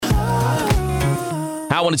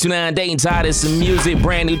Hot 102.9 Dayton Tide is some music.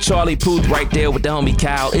 Brand new Charlie Puth right there with the homie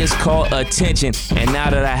Kyle. It's called Attention. And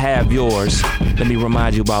now that I have yours, let me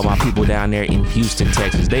remind you about my people down there in Houston,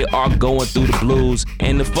 Texas. They are going through the blues.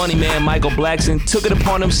 And the funny man, Michael Blackson, took it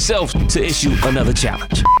upon himself to issue another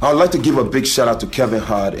challenge. I'd like to give a big shout out to Kevin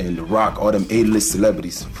Hart and The Rock, all them A-list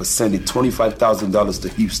celebrities, for sending $25,000 to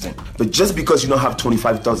Houston. But just because you don't have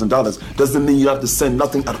 $25,000 doesn't mean you have to send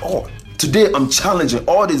nothing at all. Today, I'm challenging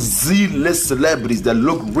all the Z-list celebrities that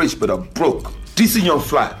look rich but are broke. DC Young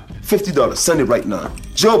Fly, $50, send it right now.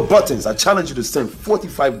 Joe Buttons, I challenge you to send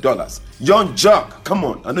 $45. Young Jock, come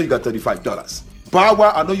on, I know you got $35. Bow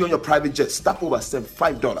Wow, I know you're on your private jet. Stop over, send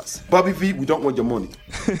 $5. Bobby V, we don't want your money.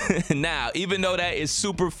 Now, even though that is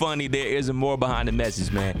super funny, there is more behind the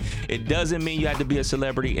message, man. It doesn't mean you have to be a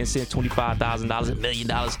celebrity and send $25,000, $1 million,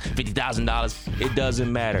 $50,000. It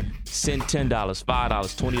doesn't matter. Send $10, $5,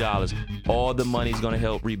 $20. All the money is going to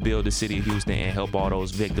help rebuild the city of Houston and help all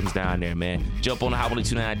those victims down there, man. Jump on the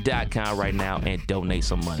hot102.9.com right now and donate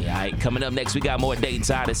some money, all right? Coming up next, we got more Dayton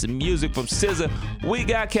Tide and some music from SZA. We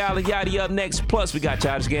got Cal and Yachty up next. Plus, we got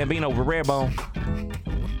Childish Gambino over Redbone.